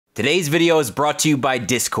Today's video is brought to you by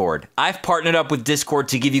Discord. I've partnered up with Discord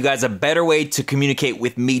to give you guys a better way to communicate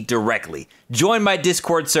with me directly. Join my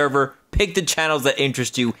Discord server, pick the channels that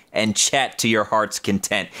interest you, and chat to your heart's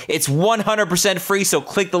content. It's 100% free, so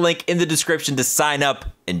click the link in the description to sign up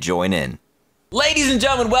and join in. Ladies and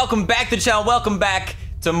gentlemen, welcome back to the channel. Welcome back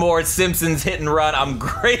to more Simpsons Hit and Run. I'm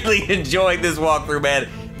greatly enjoying this walkthrough, man.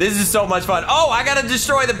 This is so much fun. Oh, I gotta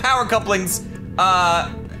destroy the power couplings.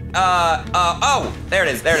 Oh, there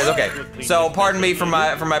it is, okay. So, pardon me for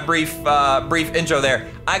my brief intro there.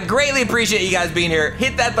 I greatly appreciate you guys being here.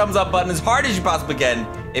 Hit that thumbs up button as hard as you possibly can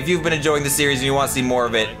if you've been enjoying the series and you want to see more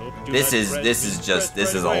of it. This is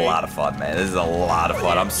a lot of fun, man. This is a lot of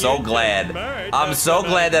fun. I'm so glad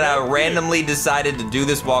that I randomly decided to do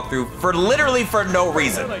this walkthrough for literally no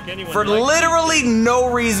reason. For literally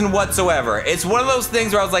no reason whatsoever. It's one of those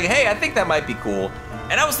things where I was like, hey, I think that might be cool.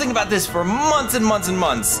 And I was thinking about this for months and months and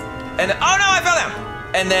months. And oh no, I fell down!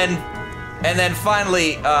 And then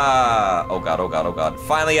finally, oh god.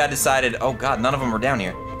 Finally I decided, oh god, none of them are down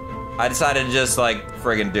here. I decided to just like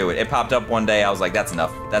friggin' do it. It popped up one day, I was like, that's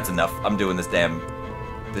enough. I'm doing this damn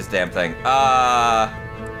thing.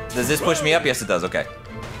 Does this push me up? Yes it does, okay.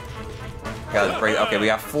 Okay, we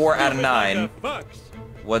got 4 out of 9.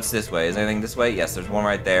 What's this way? Is there anything this way? Yes, there's one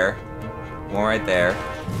right there. One right there.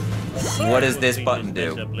 What does this button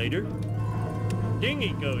do? Oh,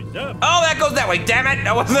 that goes that way, damn it!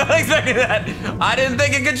 I wasn't expecting that. I didn't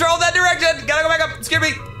think it controlled that direction. Gotta go back up, excuse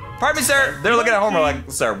me. Pardon me, sir. They're looking at Homer like,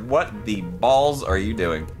 sir, what the balls are you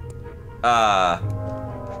doing?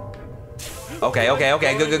 Okay,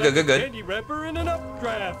 good.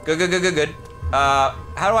 Good.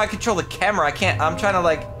 How do I control the camera? I can't, I'm trying to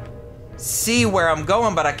like, see where I'm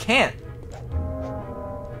going, but I can't.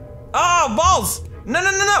 Oh, balls! No.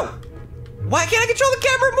 Why can't I control the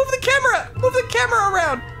camera? Move the camera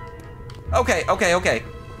around. Okay.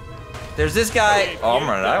 There's this guy. Oh, I'm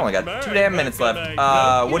running. I only got 2 damn minutes left.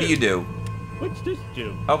 What do you do? What's this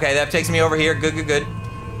do? Okay, that takes me over here. Good.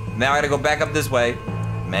 Now I gotta go back up this way.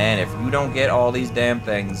 Man, if you don't get all these damn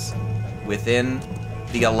things within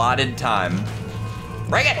the allotted time.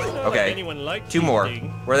 Break it! Okay, 2 more.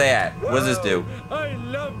 Where are they at? What does this do?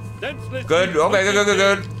 Good, okay,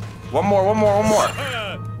 good. One more.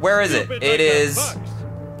 Where is it? It is...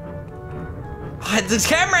 the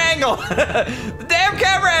camera angle! The damn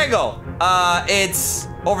camera angle! It's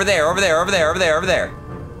over there.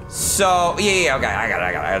 So, yeah, okay, I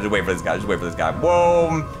got to wait for this guy,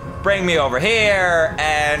 Boom! Bring me over here,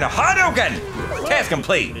 and Hadouken! Task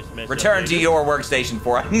complete. Return to your workstation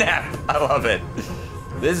for a nap. I love it.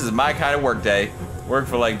 This is my kind of work day. Work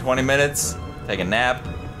for like 20 minutes, take a nap,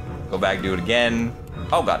 go back, do it again.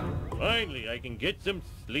 Oh god. Finally, I can get some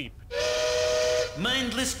sleep.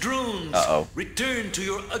 Mindless drones. Return to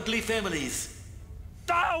your ugly families.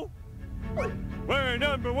 Ow! We're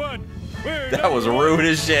number 1. That was rude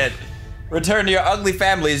as shit. Return to your ugly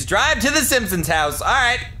families. Drive to the Simpsons house. All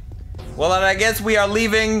right. Well, then I guess we are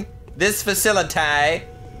leaving this facility.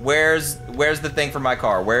 Where's the thing for my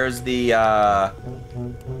car? Where's the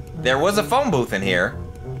there was a phone booth in here,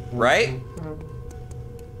 right?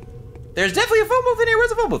 There's definitely a phone booth in here. Where's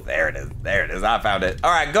the phone booth? There it is. I found it.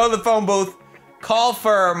 All right, go to the phone booth. Call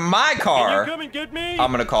for my car. Can you come and get me?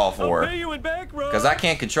 I'm gonna call for. I'll pay you in back row. Cause I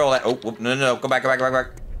can't control that. Oh, no. Go back.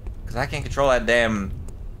 Cause I can't control that damn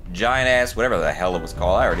giant ass, whatever the hell it was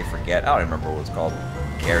called. I already forget. I don't even remember what it was called.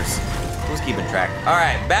 Who cares? Who's keeping track? All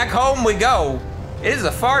right, back home we go. It is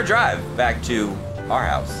a far drive back to our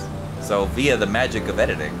house. So via the magic of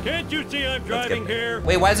editing. Can't you see I'm driving here?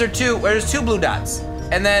 Wait, why is there 2? There's 2 blue dots,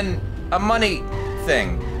 and then a money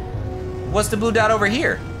thing. What's the blue dot over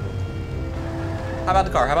here? How about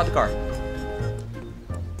the car?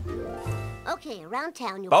 Okay, around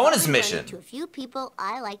town you'll bonus probably mission run into a few people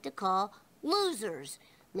I like to call losers.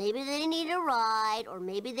 Maybe they need a ride, or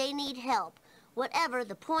maybe they need help. Whatever,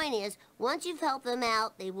 the point is, once you've helped them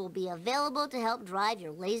out, they will be available to help drive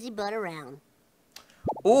your lazy butt around.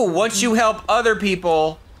 Ooh, once you help other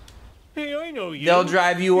people, hey, I know you. They'll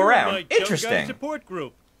drive you around. My Interesting. Support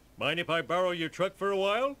group. Mind if I borrow your truck for a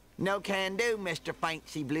while? No can do, Mr.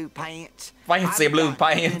 Fancy Blue Pants. Fancy Blue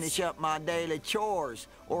Pants. Finish up my daily chores,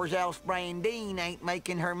 or else Brandine ain't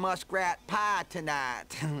making her muskrat pie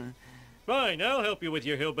tonight. Fine, I'll help you with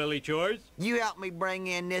your hillbilly chores. You help me bring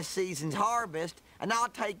in this season's harvest, and I'll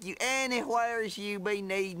take you anywhere you be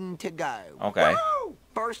needing to go. Okay. Woo!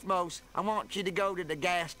 First, most, I want you to go to the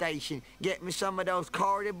gas station, get me some of those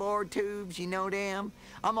cardboard tubes, you know them?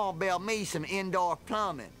 I'm gonna build me some indoor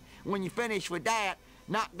plumbing. When you finish with that,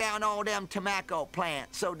 knock down all them tobacco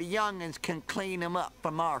plants so the young'uns can clean them up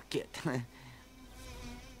for market.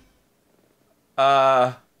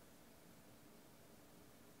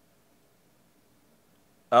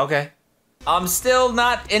 Okay. I'm still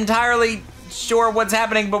not entirely sure what's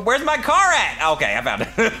happening, but where's my car at? Okay, I found it.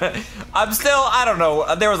 I'm still, I don't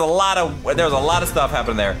know. There was a lot of stuff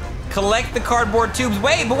happening there. Collect the cardboard tubes.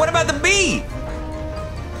 Wait, but what about the bee?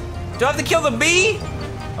 Do I have to kill the bee?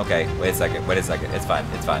 Okay, wait a second. It's fine.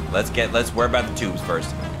 Let's worry about the tubes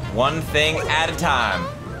first. One thing at a time.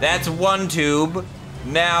 That's one tube.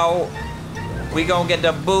 Now we gonna get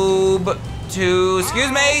the boob to, excuse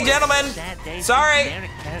me, gentlemen. Sorry.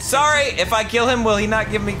 If I kill him, will he not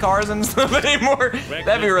give me cars and stuff anymore?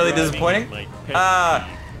 That'd be really disappointing.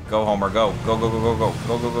 Go Homer, go. Go up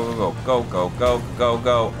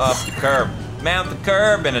the curb. Mount the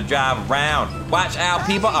curb and drive around. Watch out,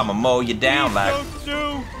 people, I'ma mow you down like.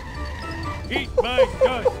 Eat my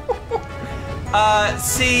dust.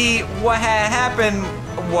 See, what had happened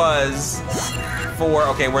was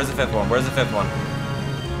okay, where's the fifth one? Where the fifth one?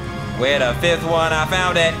 I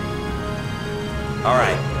found it. All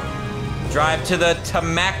right. Drive to the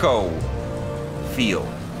tomato field.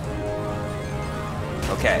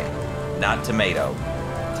 Okay, not tomato,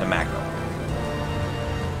 tomato.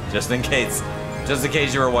 Just in case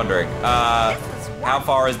you were wondering. How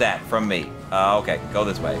far is that from me? Okay, go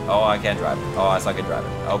this way. Oh, I can't drive it. Oh, I suck at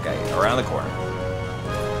driving. Okay, around the corner.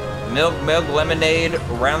 Milk, lemonade,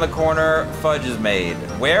 around the corner, fudge is made.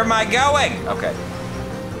 Where am I going? Okay.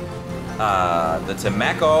 The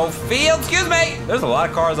tomato field, excuse me! There's a lot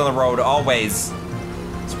of cars on the road, always.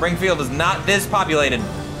 Springfield is not this populated.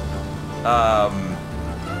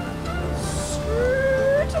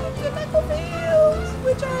 Tomato fields,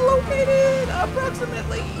 which are located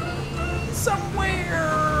approximately somewhere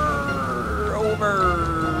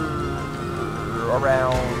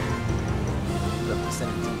around the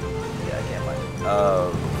vicinity. Yeah, I can't find it.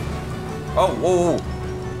 Whoa.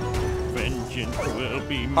 Vengeance will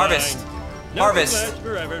be Harvest. mine. Harvest. Nothing lasts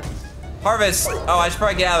forever. Harvest. Oh, I should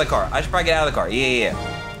probably get out of the car. Yeah.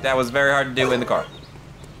 That was very hard to do in the car.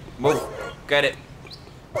 Move. Get it.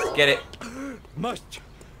 Must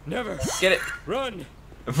never Get it. run.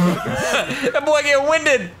 That boy getting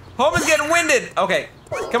winded. Homer's getting winded. Okay.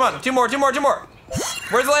 Come on. Two more.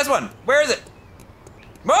 Where's the last one? Where is it?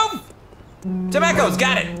 Move. Tobacco's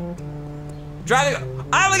got it. Driving.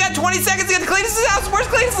 I only got 20 seconds to get to Cletus's house. Where's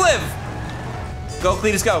Cletus live? Go,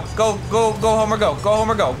 Cletus, go. Go, Homer, go. Go,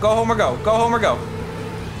 Homer, go.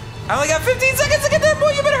 I only got 15 seconds to get there,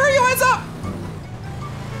 boy. You better hurry your ass up.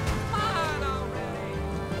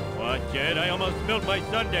 Watch it, I almost spilled my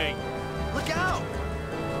sundae. Look out!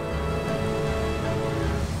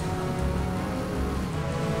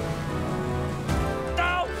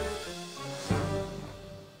 No!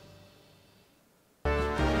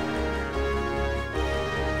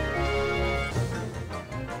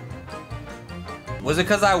 Was it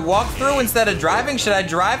because I walked through instead of driving? Should I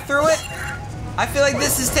drive through it? I feel like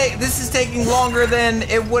this is taking longer than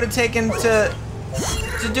it would have taken to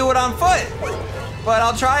do it on foot. But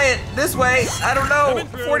I'll try it this way. I don't know.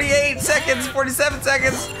 48 seconds, 47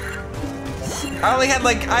 seconds. I had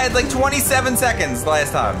like 27 seconds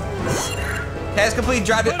last time. Task complete,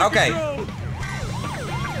 drive it. Okay.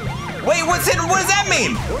 Wait, what does that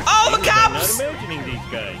mean? Oh, the cops! I'm not imagining these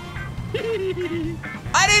guys.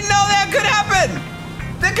 I didn't know that could happen!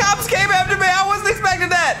 The cops came after me! I wasn't expecting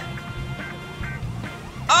that!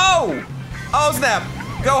 Oh! Oh, snap.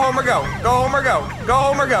 Go, Homer, go. Go, Homer, go. Go,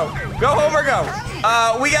 Homer, go. Go, Homer, go.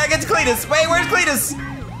 We gotta get to Cletus. Wait, where's Cletus?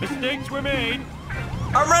 Mistakes were made.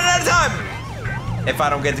 I'm running out of time! If I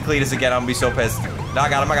don't get to Cletus again, I'm gonna be so pissed. No, I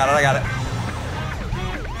got it.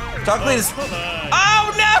 Talk to Cletus. Come on.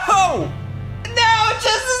 Oh, no! No, just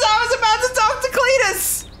as I was about to talk to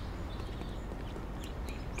Cletus!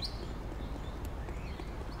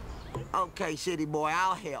 Okay, city boy,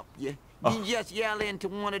 I'll help you. You just yell into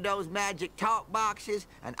one of those magic talk boxes,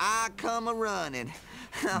 and I come a-running.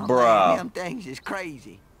 Oh, Bruh. man, them things is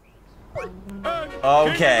crazy.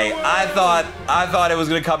 Okay, I thought it was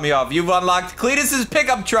gonna cut me off. You've unlocked Cletus's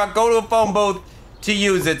pickup truck. Go to a phone booth to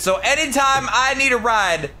use it. So anytime I need a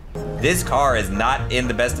ride, this car is not in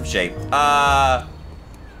the best of shape.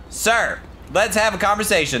 Sir, let's have a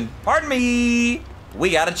conversation. Pardon me.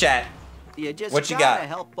 We gotta chat. You just What you gotta got?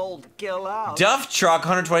 help old Gil out. Duff truck,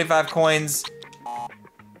 125 coins.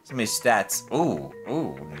 So many stats. Ooh,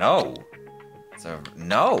 no. So,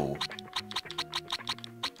 no.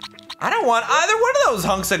 I don't want either one of those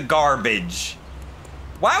hunks of garbage.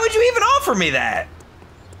 Why would you even offer me that?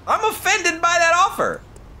 I'm offended by that offer.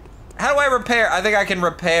 How do I repair? I think I can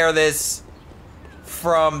repair this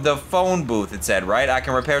from the phone booth, it said, right? I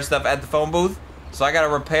can repair stuff at the phone booth. So I gotta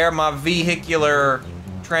repair my vehicular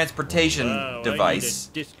transportation device. I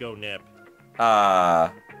need a disco nap.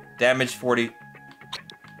 Damage 40.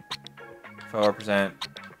 4%.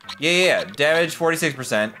 Yeah. Damage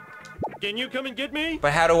 46%. Can you come and get me?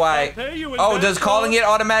 But how do I? I'll pay you in Oh, does back calling dollars. it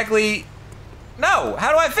automatically? No.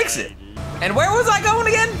 How do I fix it? And where was I going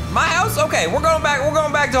again? My house? Okay, we're going back. We're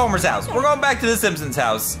going back to Homer's house. We're going back to the Simpsons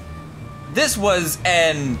house. This was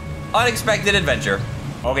an unexpected adventure.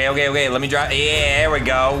 Okay. Let me drive. Yeah, there we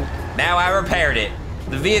go. Now I repaired it.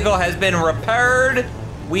 The vehicle has been repaired.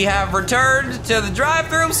 We have returned to the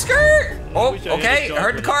drive-through. Skirt. Oh, okay.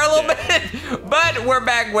 Hurt the car a little bit, but we're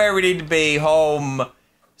back where we need to be. Home,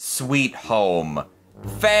 sweet home.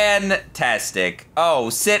 Fantastic. Oh,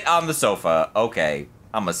 sit on the sofa. Okay.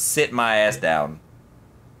 I'm gonna sit my ass down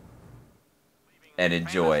and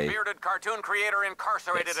enjoy. Famous bearded cartoon creator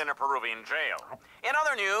incarcerated in a Peruvian jail. In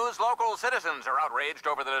other news, local citizens are outraged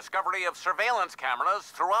over the discovery of surveillance cameras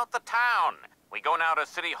throughout the town. We go now to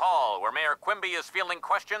City Hall, where Mayor Quimby is fielding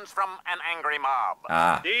questions from an angry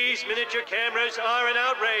mob. These miniature cameras are an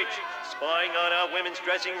outrage. Spying on our women's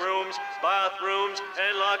dressing rooms, bathrooms,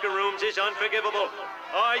 and locker rooms is unforgivable.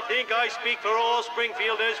 I think I speak for all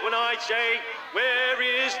Springfielders when I say, where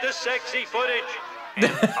is the sexy footage? In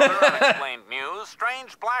other unexplained news,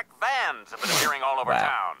 strange black vans have been appearing all over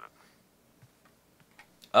town.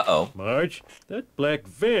 Uh-oh. Marge, that black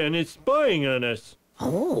van is spying on us.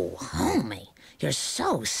 Oh, homie, you're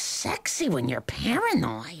so sexy when you're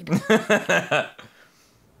paranoid.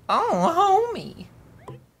 Oh, homie.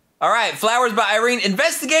 All right, Flowers by Irene.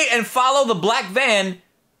 Investigate and follow the black van.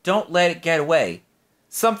 Don't let it get away.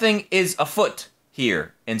 Something is afoot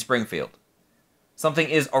here in Springfield. Something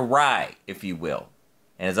is awry, if you will.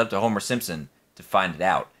 And it's up to Homer Simpson to find it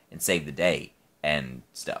out and save the day and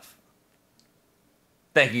stuff.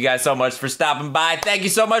 Thank you guys so much for stopping by. Thank you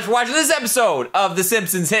so much for watching this episode of The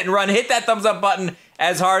Simpsons Hit and Run. Hit that thumbs up button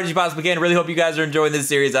as hard as you possibly can. Really hope you guys are enjoying this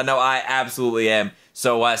series. I know I absolutely am.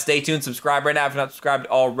 So stay tuned. Subscribe right now if you're not subscribed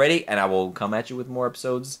already. And I will come at you with more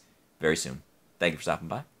episodes very soon. Thank you for stopping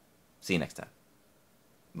by. See you next time.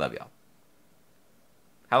 Love y'all.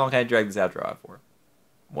 How long can I drag this outro out for?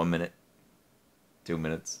 1 minute? 2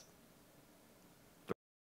 minutes?